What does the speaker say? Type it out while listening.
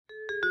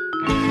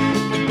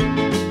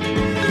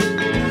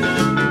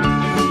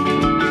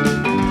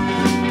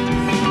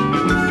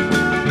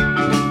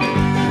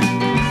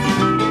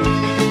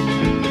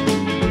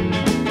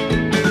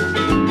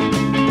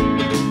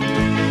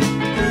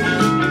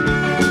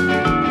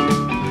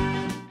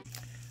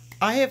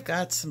I have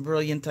got some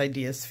brilliant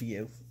ideas for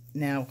you.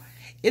 Now,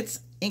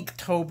 it's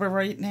Inktober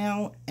right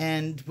now,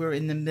 and we're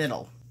in the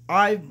middle.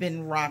 I've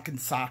been rocking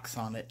socks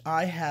on it.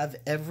 I have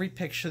every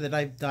picture that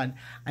I've done.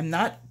 I'm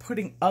not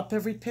putting up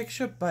every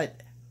picture,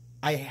 but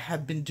I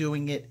have been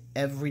doing it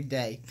every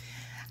day.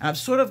 And I'm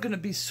sort of going to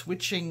be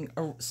switching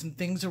some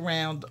things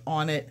around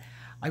on it.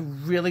 I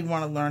really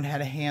want to learn how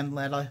to hand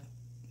letter.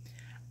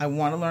 I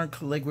want to learn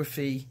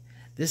calligraphy.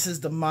 This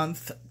is the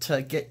month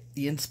to get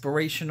the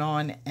inspiration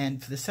on,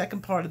 and for the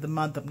second part of the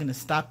month, I'm going to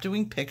stop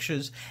doing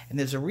pictures, and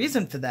there's a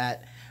reason for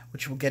that,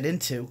 which we'll get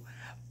into,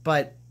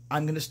 but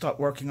I'm going to start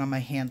working on my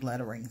hand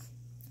lettering.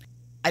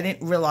 I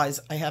didn't realize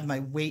I have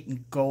my weight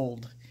in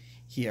gold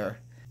here.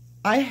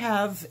 I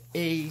have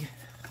a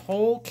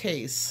whole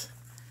case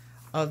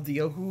of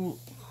the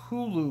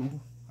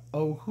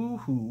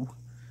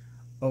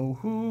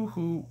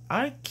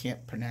I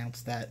can't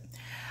pronounce that,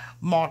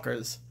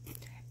 markers,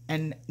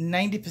 and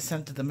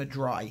 90% of them are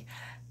dry.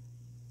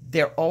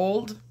 They're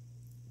old,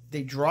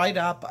 they dried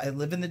up, I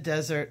live in the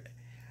desert.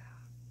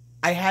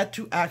 I had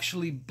to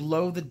actually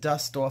blow the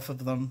dust off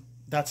of them.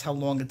 That's how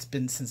long it's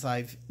been since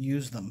I've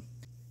used them.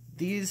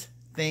 These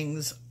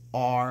things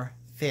are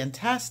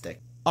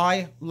fantastic.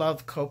 I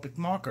love Copic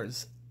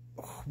markers.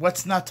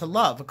 What's not to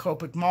love? A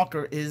Copic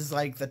marker is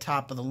like the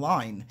top of the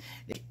line.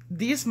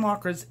 These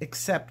markers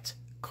accept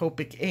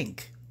Copic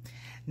ink.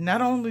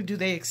 Not only do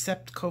they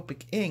accept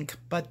Copic ink,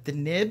 but the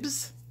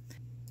nibs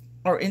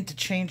are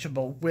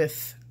interchangeable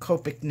with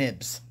Copic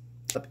nibs.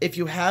 If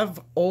you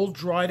have old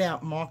dried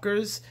out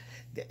markers,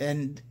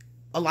 and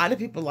a lot of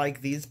people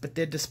like these, but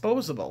they're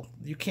disposable.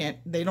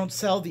 They don't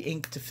sell the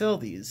ink to fill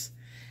these.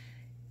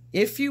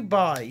 If you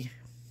buy,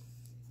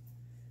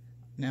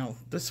 now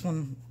this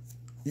one,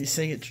 you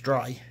say it's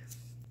dry.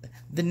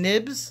 The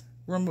nibs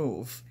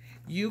remove.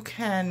 You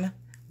can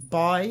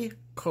buy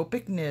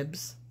Copic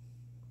nibs.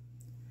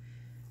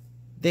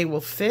 They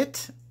will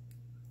fit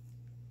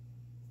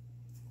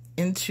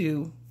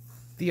into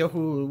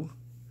the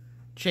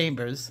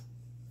chambers.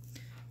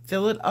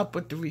 Fill it up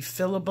with the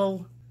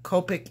refillable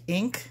Copic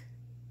ink,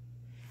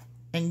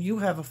 and you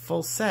have a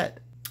full set.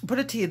 Put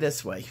it to you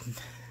this way,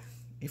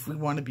 if we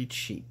want to be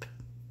cheap.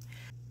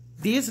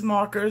 These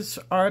markers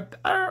are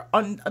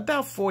on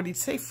about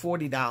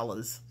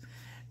 $40,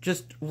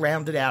 just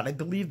round it out. I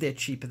believe they're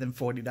cheaper than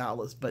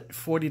 $40, but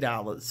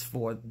 $40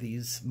 for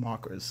these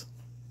markers.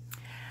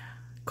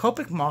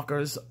 Copic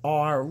markers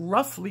are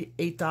roughly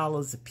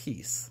 $8 a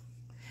piece.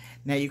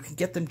 Now you can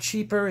get them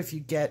cheaper if you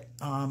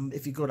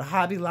go to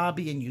Hobby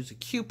Lobby and use a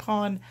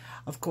coupon.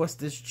 Of course,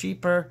 there's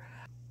cheaper.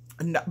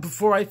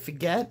 Before I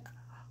forget,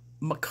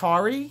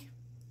 Mercari,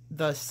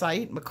 the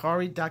site,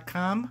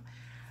 Mercari.com,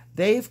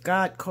 they've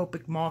got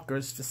Copic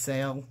markers for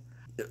sale,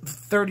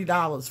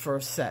 $30 for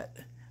a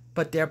set.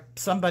 But they're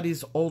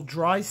somebody's old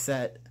dry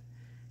set.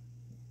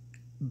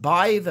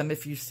 Buy them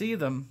if you see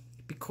them,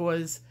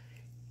 because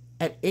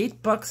at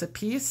 $8 a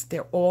piece,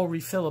 they're all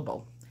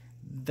refillable.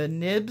 The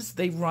nibs,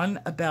 they run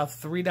about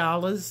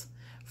 $3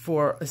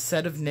 for a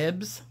set of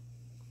nibs,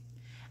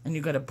 and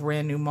you got a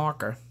brand new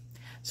marker.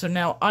 So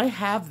now I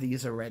have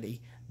these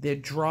already. They're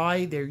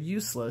dry, they're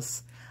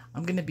useless.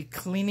 I'm going to be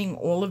cleaning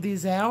all of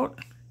these out,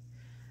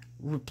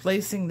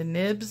 replacing the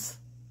nibs,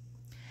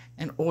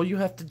 and all you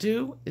have to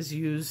do is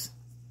use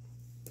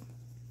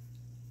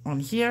on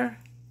here,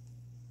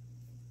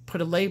 put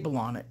a label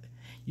on it.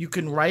 You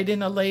can write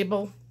in a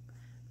label,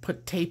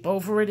 put tape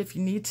over it if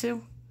you need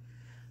to,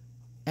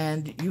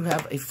 and you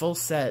have a full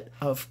set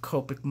of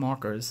Copic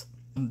markers.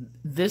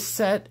 This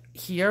set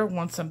here,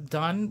 once I'm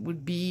done,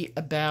 would be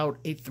about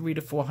a $300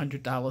 to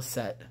 $400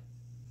 set.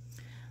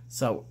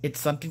 So it's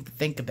something to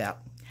think about.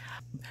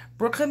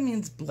 Brooklyn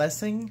Means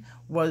Blessing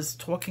was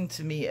talking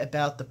to me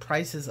about the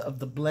prices of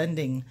the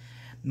blending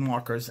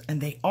markers,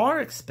 and they are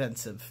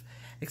expensive.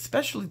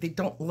 Especially, they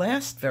don't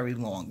last very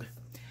long.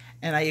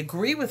 And I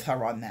agree with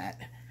her on that.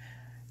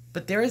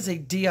 But there is a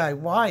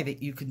DIY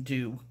that you can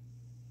do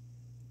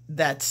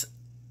that's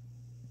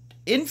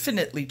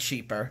infinitely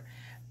cheaper.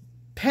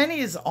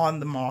 Pennies on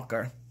the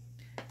marker.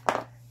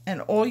 And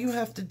all you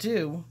have to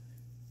do...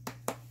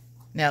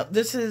 Now,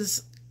 this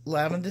is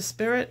Lavender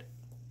Spirit.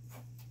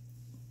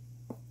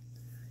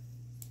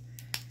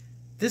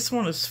 This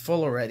one is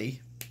full already,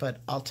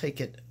 but I'll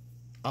take it.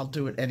 I'll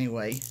do it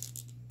anyway.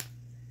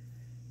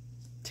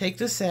 Take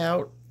this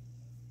out.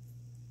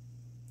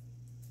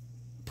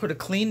 Put a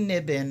clean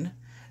nib in.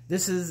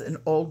 This is an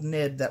old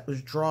nib that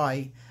was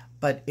dry,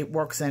 but it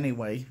works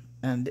anyway,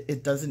 and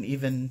it doesn't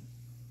even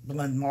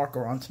blend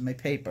marker onto my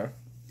paper.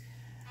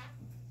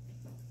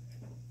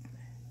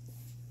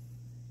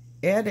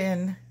 Add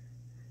in,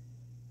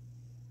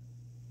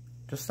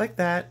 just like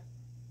that.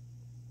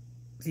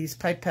 These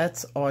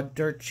pipettes are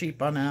dirt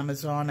cheap on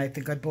Amazon. I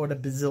think I bought a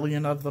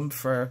bazillion of them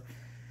for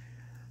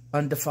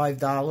under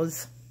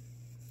 $5.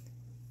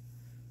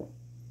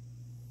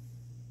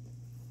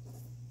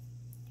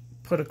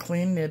 Put a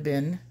clean nib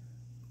in,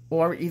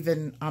 or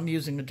even I'm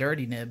using a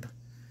dirty nib.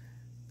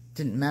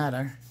 Didn't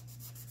matter.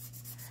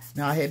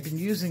 Now I had been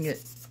using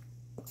it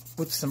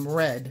with some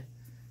red,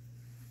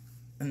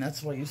 And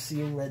that's why you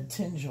see a red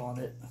tinge on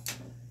it.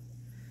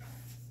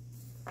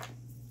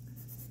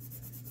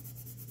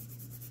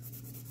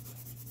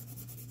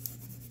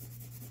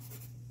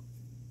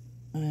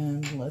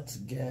 And let's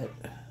get,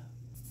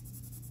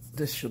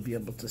 this you'll be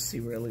able to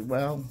see really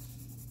well.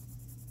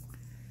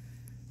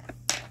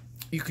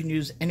 You can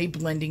use any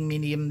blending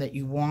medium that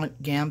you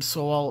want.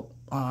 Gamsol,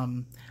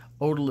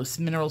 odorless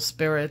mineral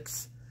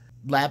spirits,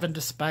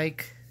 lavender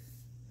spike.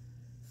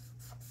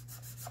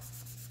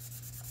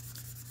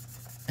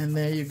 And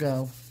there you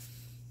go.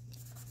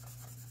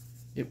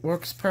 It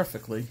works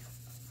perfectly.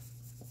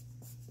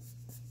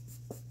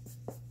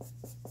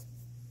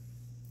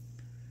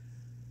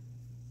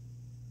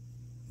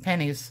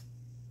 Pennies.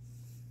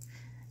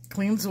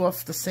 Cleans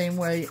off the same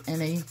way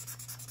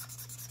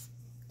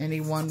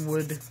anyone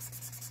would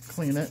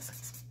clean it.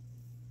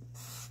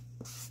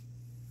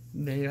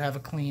 There you have a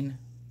clean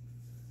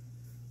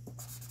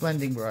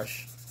blending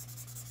brush.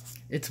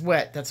 It's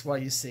wet, that's why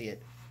you see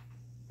it.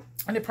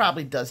 And it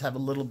probably does have a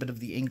little bit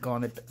of the ink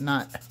on it, but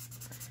not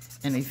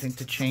anything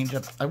to change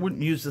up. I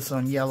wouldn't use this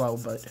on yellow,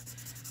 but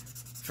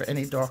for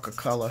any darker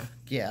color,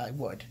 yeah, I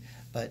would.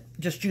 But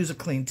just use a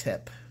clean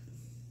tip.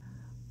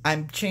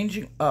 I'm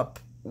changing up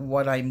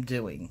what I'm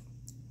doing.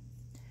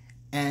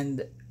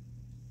 And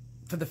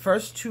for the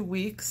first 2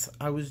 weeks,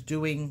 I was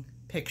doing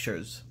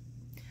pictures.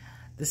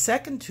 The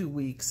second 2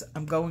 weeks,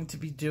 I'm going to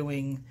be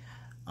doing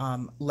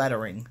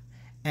lettering.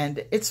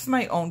 And it's for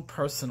my own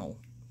personal.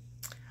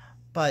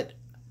 But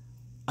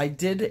I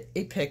did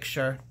a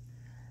picture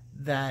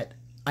that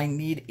I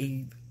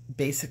need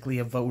basically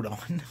a vote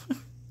on.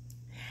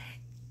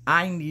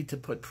 I need to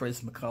put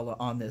Prismacolor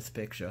on this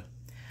picture.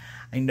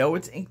 I know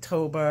it's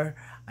Inktober.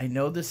 I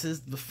know this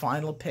is the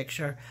final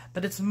picture,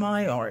 but it's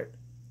my art,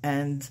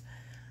 and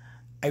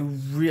I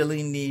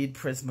really need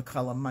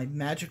Prismacolor. My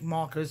magic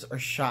markers are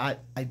shot.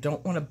 I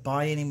don't want to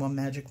buy any more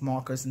magic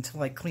markers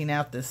until I clean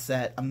out this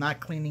set. I'm not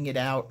cleaning it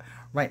out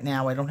right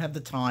now. I don't have the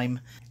time,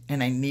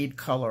 and I need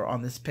color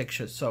on this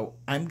picture. So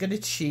I'm going to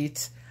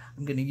cheat.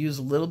 I'm going to use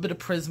a little bit of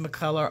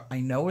Prismacolor. I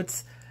know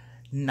it's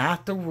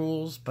not the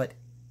rules, but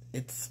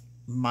it's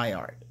my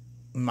art,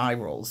 my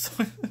rules.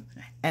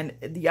 And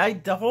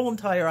the whole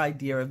entire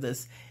idea of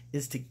this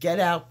is to get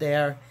out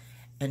there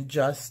and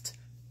just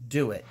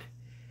do it.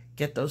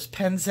 Get those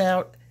pens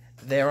out.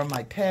 There are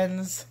my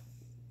pens.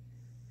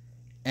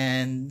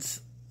 And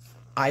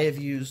I have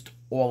used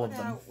all of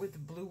them.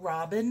 With Blue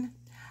Robin,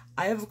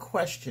 I have a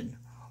question.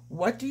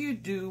 What do you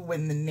do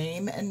when the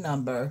name and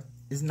number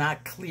is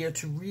not clear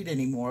to read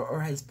anymore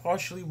or has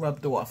partially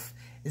rubbed off?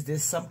 Is there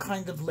some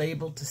kind of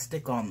label to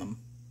stick on them?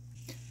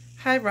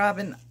 Hi,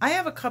 Robin. I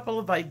have a couple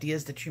of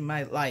ideas that you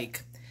might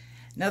like.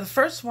 Now, the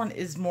first one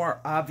is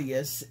more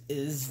obvious,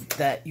 is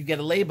that you get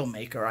a label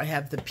maker. I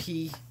have the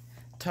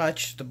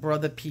P-Touch, the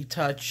Brother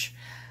P-Touch.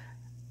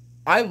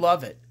 I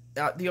love it.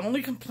 The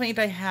only complaint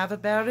I have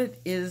about it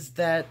is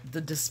that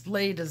the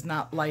display does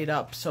not light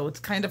up, so it's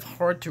kind of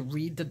hard to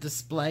read the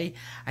display.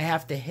 I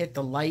have to hit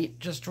the light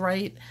just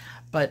right,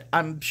 but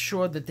I'm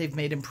sure that they've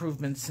made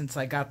improvements since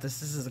I got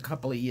this. This is a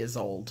couple of years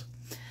old,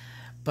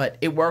 but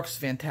it works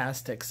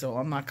fantastic, so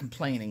I'm not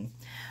complaining.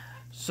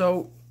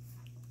 So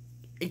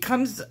it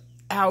comes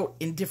out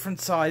in different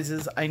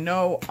sizes. I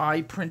know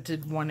I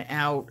printed one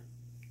out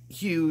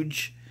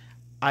huge.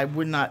 I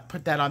would not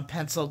put that on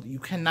pencil. You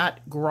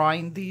cannot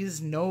grind these.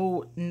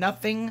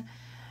 Nothing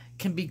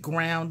can be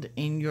ground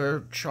in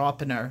your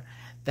sharpener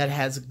that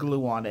has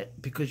glue on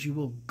it because you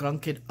will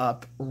gunk it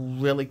up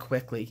really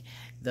quickly.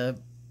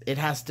 It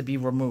has to be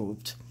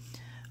removed.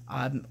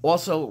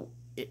 Also,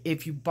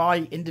 if you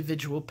buy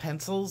individual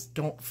pencils,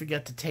 don't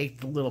forget to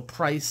take the little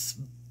price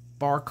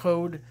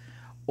barcode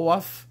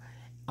off.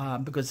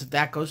 Because if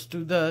that goes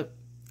through the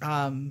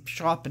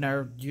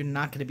sharpener, you're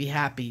not going to be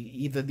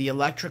happy, either the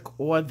electric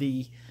or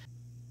the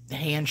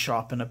hand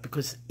sharpener,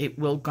 because it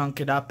will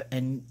gunk it up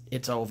and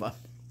it's over.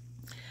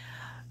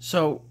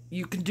 So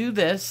you can do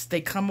this. They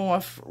come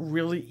off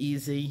really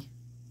easy.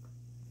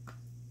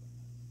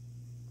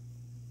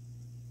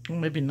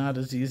 Maybe not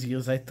as easy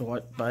as I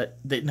thought, but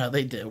they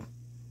do.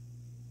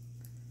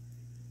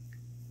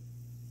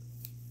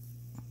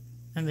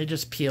 And they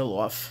just peel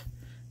off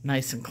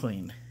nice and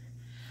clean.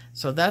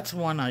 So that's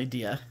one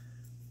idea.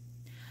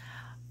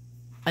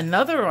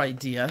 Another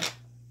idea,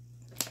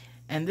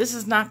 and this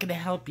is not going to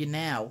help you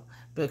now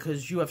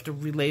because you have to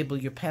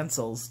relabel your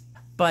pencils,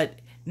 but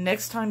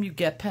next time you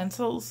get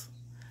pencils,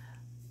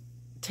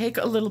 take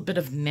a little bit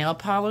of nail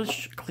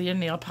polish, clear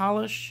nail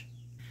polish,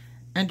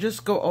 and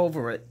just go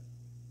over it.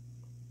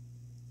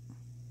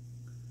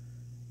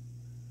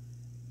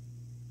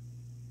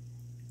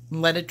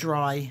 Let it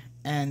dry,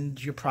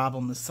 and your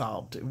problem is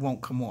solved. It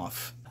won't come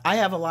off. I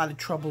have a lot of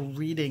trouble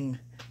reading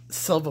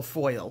silver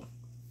foil.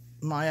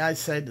 My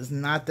eyesight is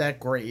not that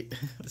great.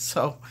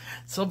 So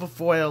silver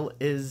foil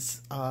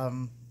is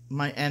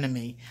my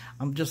enemy.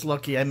 I'm just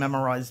lucky I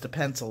memorized the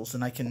pencils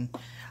and I can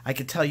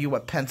tell you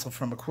what pencil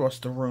from across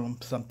the room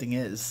something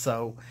is.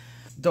 So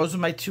those are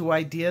my two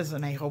ideas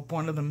and I hope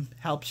one of them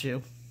helps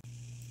you.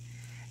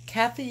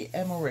 Kathy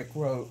Emmerich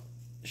wrote,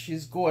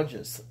 "She's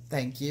gorgeous.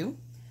 Thank you.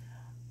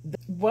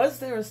 Was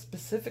there a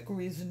specific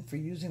reason for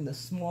using the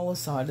smaller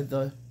side of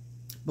the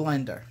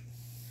blender?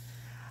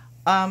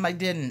 I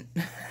didn't.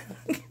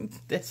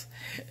 This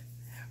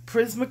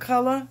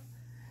Prismacolor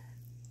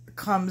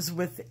comes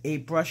with a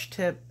brush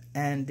tip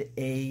and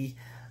a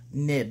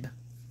nib,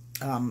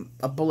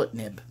 a bullet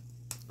nib.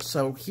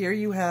 So here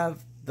you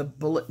have the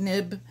bullet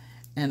nib,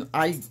 and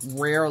I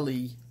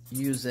rarely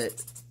use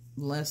it.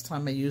 Last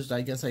time I used it,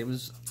 I guess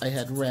I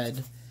had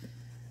red.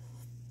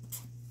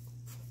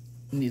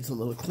 Needs a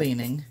little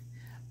cleaning,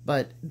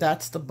 but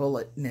that's the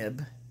bullet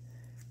nib.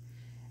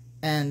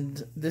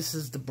 And this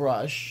is the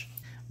brush,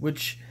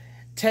 which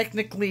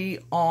technically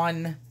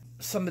on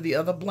some of the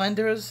other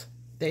blenders,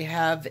 they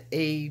have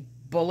a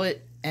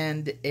bullet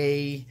and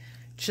a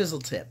chisel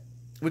tip,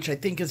 which I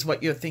think is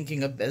what you're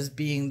thinking of as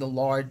being the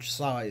large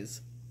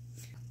size.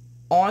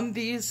 On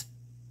these,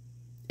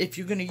 if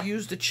you're going to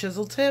use the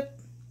chisel tip,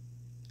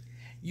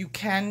 you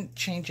can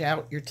change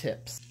out your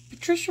tips.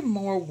 Patricia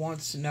Moore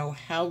wants to know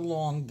how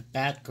long the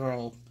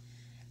Batgirl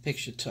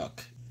picture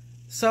took.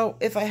 So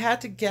if I had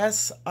to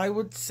guess, I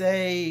would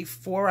say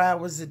 4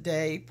 hours a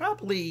day,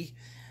 probably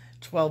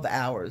 12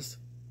 hours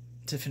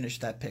to finish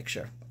that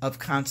picture of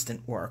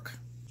constant work.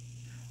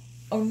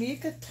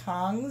 Onika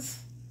Tongs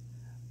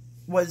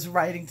was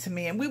writing to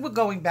me, and we were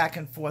going back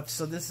and forth,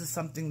 so this is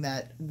something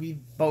that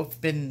we've both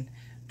been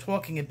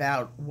talking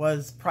about,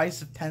 was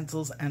price of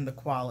pencils and the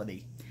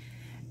quality.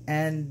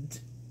 And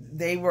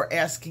they were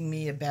asking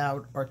me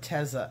about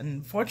Arteza.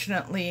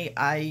 Unfortunately,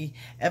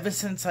 ever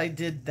since I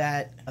did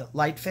that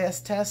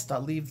Lightfast test,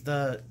 I'll leave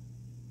the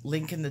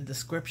link in the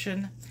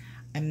description,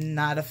 I'm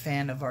not a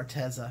fan of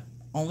Arteza,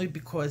 only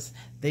because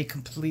they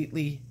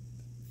completely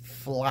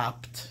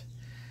flopped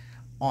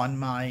on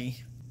my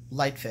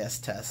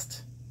Lightfast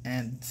test.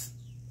 And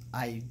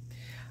I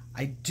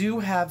do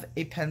have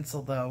a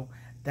pencil, though,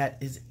 that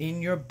is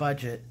in your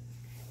budget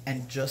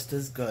and just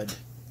as good.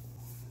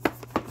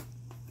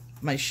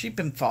 My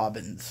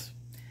Farbens,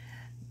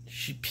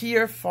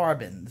 Schpirerr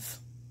Farbens,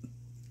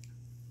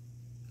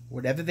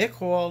 whatever they're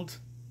called.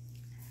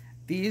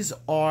 These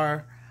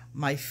are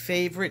my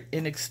favorite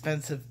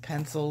inexpensive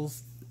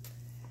pencils.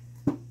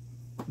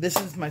 This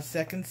is my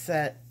second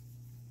set,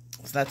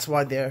 so that's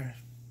why they're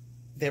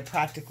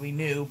practically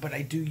new, but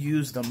I do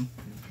use them.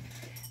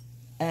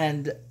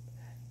 And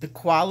the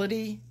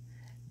quality,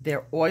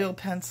 they're oil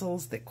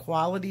pencils. The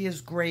quality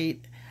is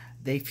great.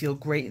 They feel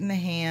great in the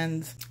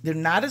hands. They're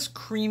not as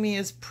creamy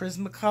as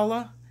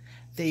Prismacolor.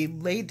 They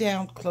lay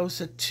down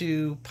closer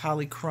to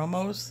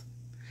polychromos,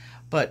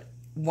 but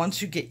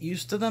once you get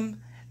used to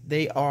them,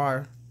 they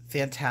are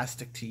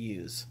fantastic to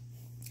use.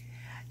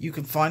 You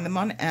can find them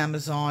on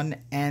Amazon,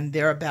 and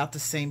they're about the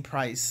same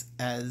price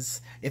as,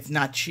 if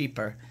not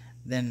cheaper,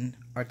 than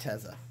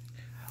Arteza.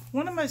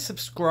 One of my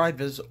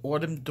subscribers,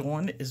 Autumn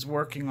Dawn, is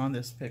working on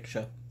this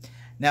picture.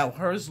 Now,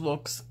 hers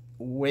looks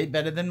way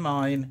better than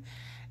mine,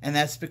 and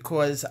that's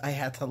because I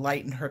had to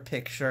lighten her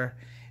picture.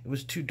 It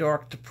was too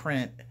dark to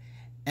print,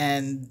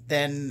 and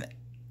then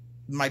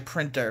my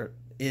printer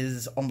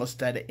is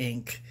almost out of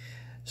ink,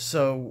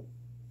 so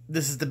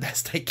this is the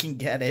best I can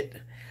get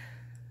it.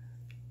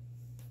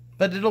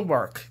 But it'll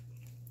work.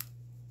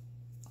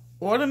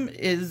 Autumn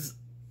is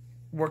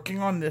working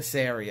on this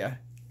area,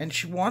 and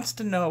she wants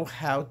to know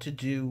how to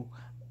do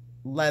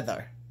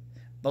leather,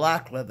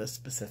 black leather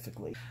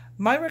specifically.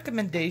 My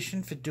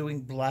recommendation for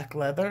doing black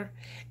leather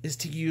is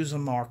to use a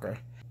marker.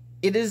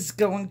 It is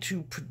going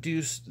to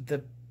produce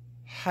the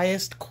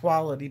highest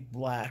quality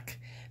black,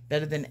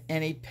 better than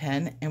any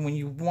pen, and when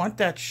you want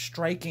that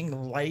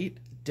striking light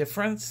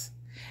difference,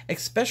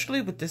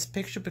 especially with this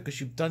picture because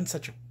you've done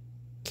such a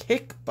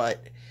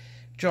kick-butt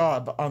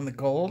job on the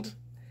gold,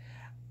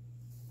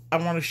 I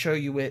want to show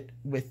you it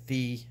with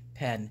the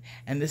pen,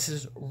 and this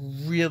is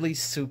really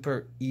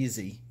super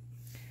easy.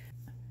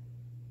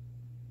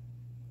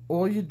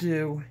 All you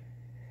do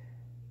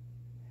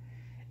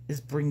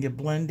is bring your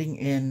blending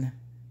in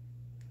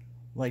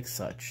like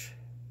such.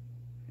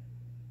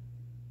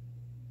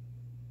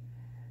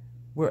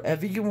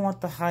 Wherever you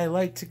want the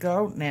highlight to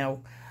go.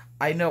 Now,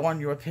 I know on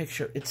your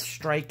picture it's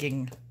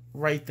striking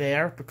right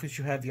there because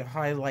you have your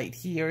highlight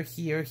here,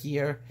 here,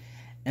 here,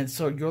 and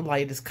so your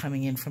light is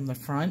coming in from the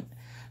front.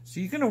 So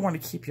you're going to want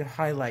to keep your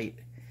highlight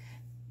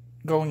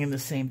going in the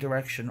same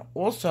direction.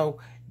 Also,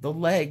 the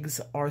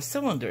legs are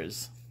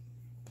cylinders.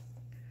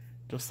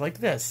 Just like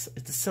this.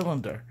 It's a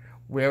cylinder.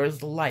 Where is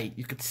the light?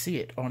 You could see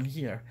it on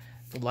here.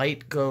 The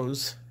light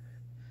goes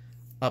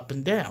up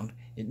and down.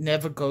 It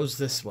never goes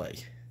this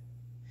way.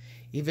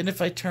 Even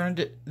if I turned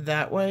it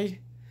that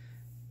way,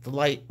 the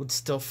light would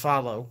still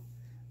follow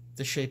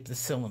the shape of the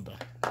cylinder.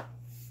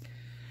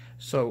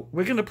 So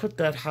we're going to put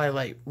that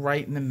highlight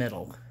right in the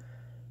middle.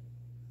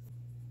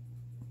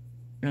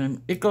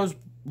 And it goes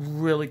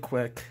really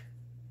quick.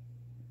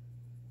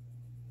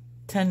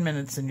 10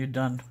 minutes and you're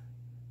done.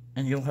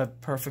 And you'll have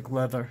perfect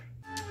leather.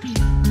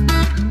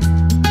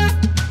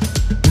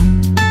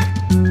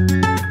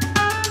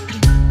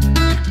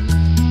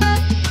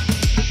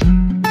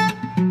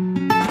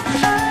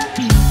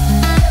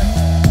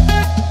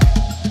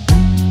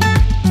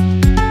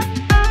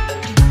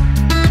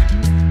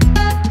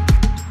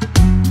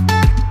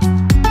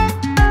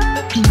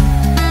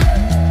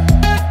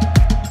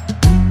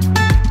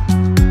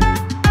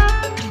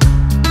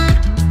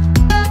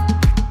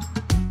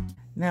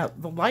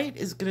 white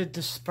is going to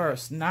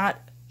disperse,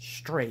 not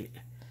straight.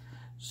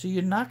 So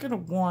you're not going to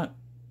want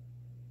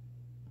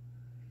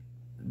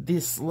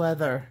this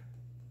leather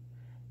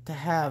to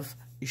have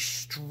a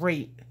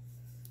straight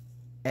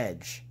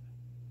edge.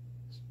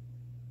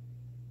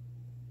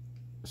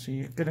 So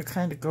you're going to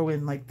kind of go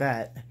in like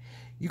that.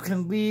 You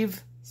can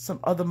leave some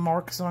other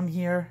marks on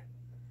here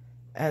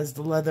as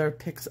the leather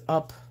picks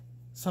up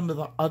some of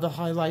the other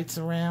highlights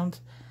around,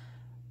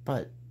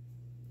 but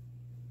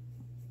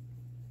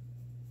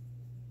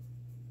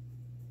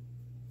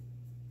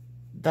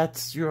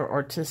that's your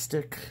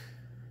artistic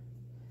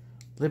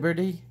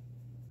liberty.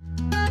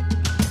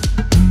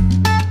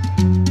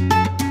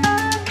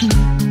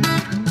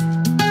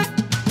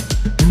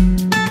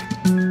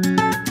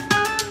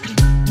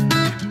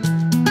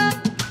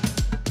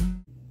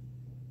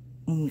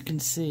 And you can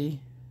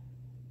see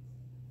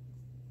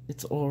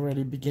it's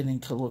already beginning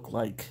to look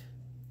like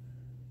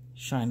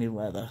shiny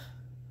leather.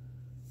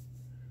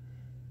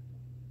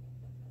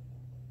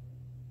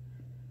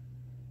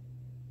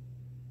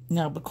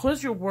 Now,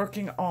 because you're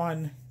working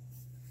on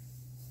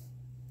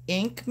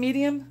ink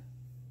medium,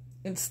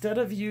 instead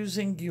of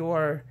using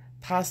your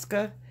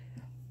Posca,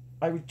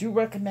 I do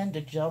recommend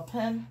a gel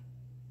pen.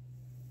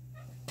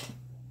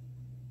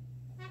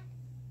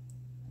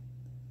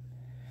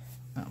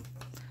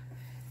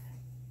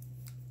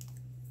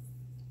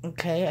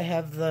 Okay, I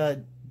have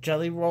the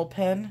Jelly Roll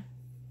pen,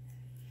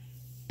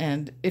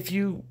 and if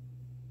you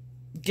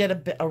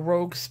get a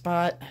rogue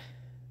spot,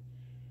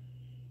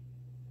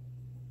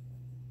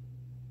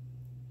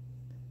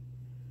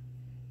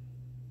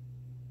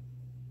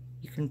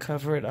 you can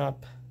cover it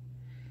up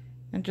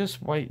and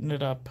just whiten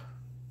it up.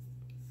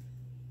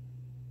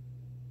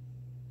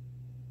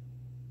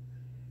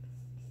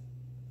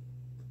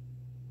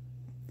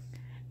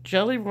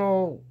 Jelly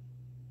Roll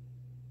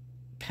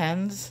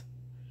pens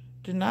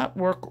do not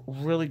work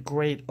really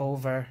great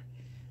over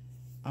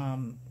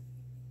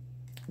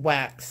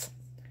wax.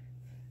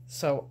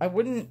 So I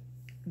wouldn't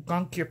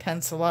gunk your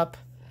pencil up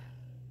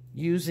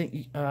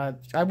using,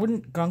 I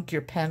wouldn't gunk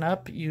your pen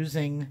up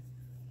using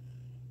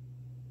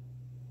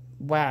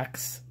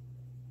wax.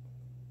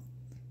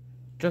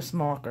 Just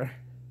marker.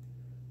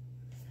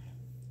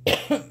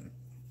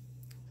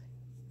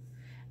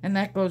 And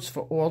that goes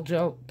for all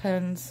gel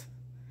pens.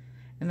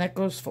 And that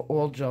goes for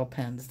all gel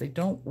pens. They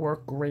don't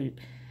work great.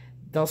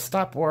 They'll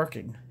stop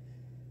working.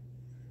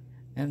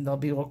 And they'll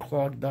be all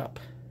clogged up.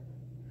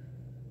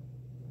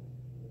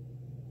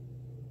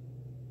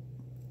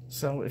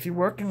 So if you're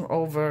working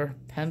over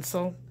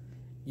pencil,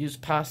 use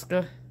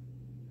Posca.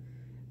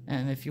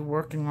 And if you're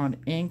working on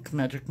ink,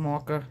 magic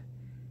marker,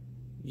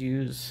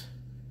 use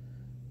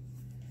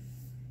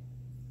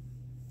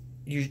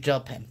gel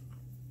pen.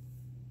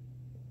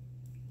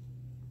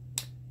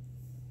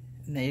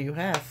 And there you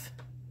have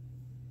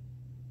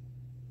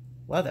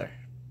leather.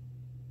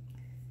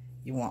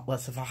 You want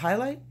less of a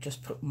highlight,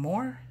 just put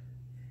more.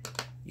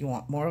 You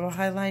want more of a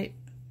highlight,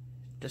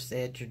 just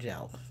add your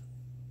gel.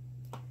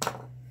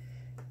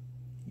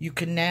 You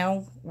can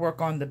now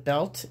work on the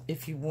belt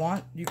if you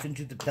want. You can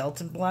do the belt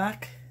in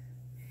black.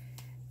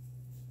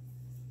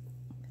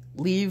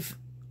 Leave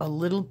a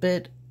little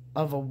bit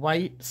of a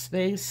white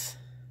space.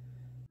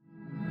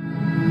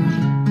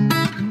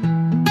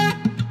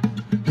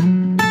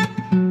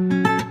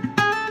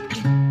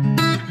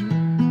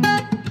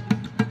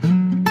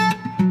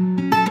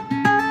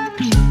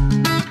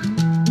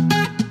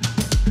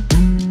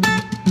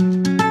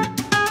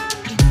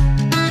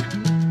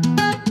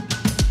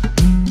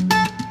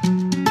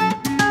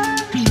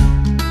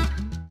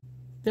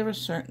 There are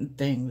certain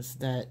things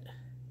that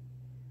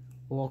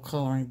all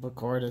coloring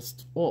book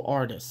artists, all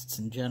artists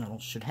in general,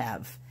 should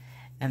have.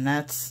 And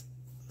that's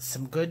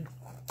some good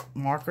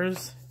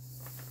markers,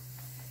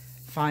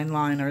 fine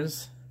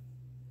liners,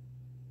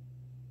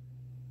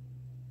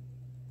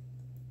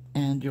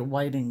 and your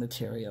whiting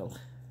material.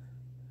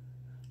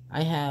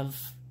 I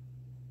have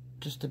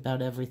just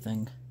about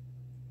everything.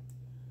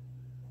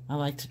 I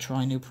like to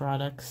try new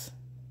products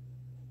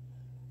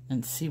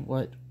and see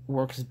what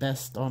works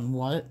best on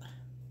what.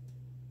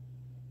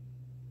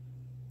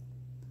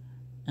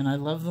 And I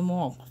love them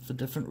all for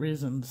different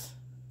reasons.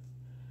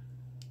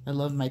 I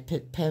love my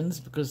Pitt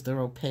pens because they're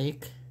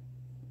opaque.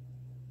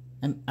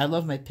 And I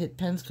love my Pitt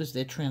pens because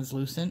they're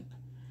translucent.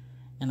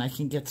 And I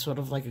can get sort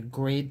of like a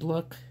grade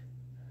look.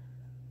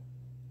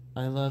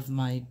 I love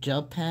my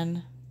gel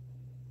pen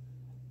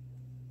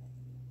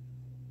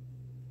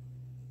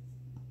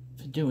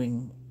for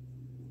doing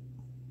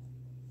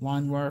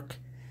line work.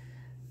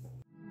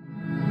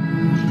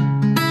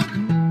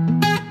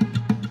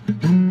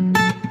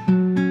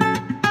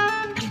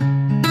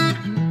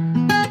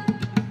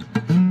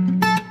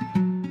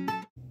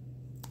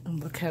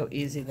 How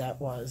easy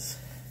that was.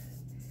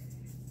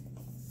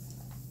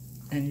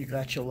 And you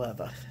got your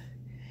leather.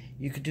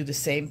 You could do the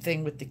same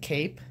thing with the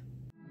cape.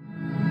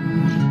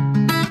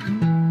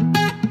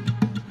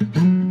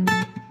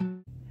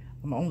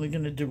 I'm only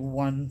going to do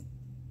one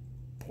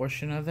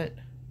portion of it.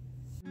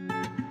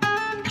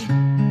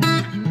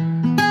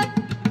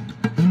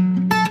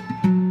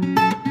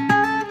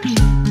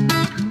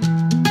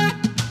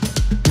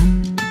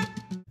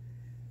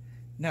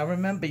 Now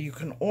remember, you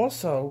can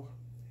also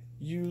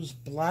use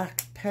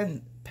black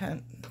pen.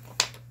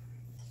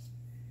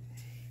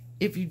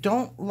 If you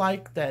don't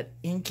like that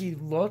inky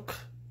look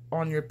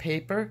on your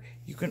paper,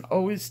 you can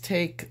always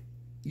take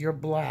your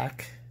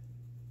black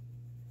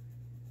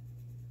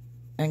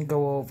and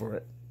go over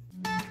it.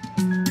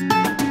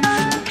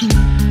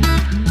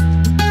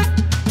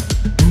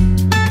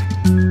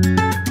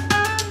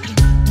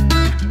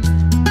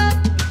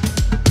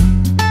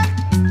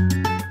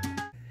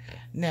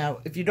 Now,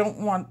 if you don't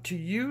want to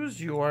use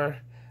your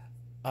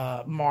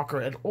marker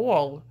at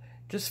all,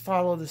 just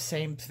follow the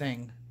same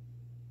thing,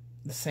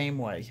 the same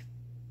way,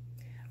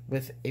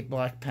 with a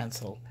black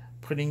pencil,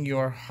 putting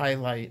your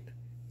highlight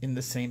in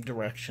the same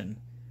direction.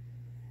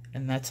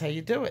 And that's how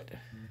you do it.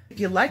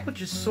 If you like what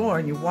you saw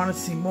and you want to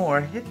see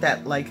more, hit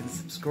that like and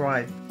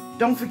subscribe.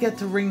 Don't forget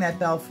to ring that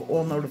bell for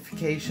all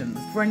notifications.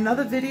 For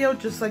another video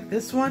just like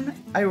this one,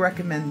 I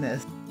recommend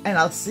this. And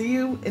I'll see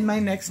you in my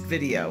next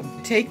video.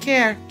 Take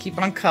care.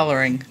 Keep on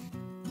coloring.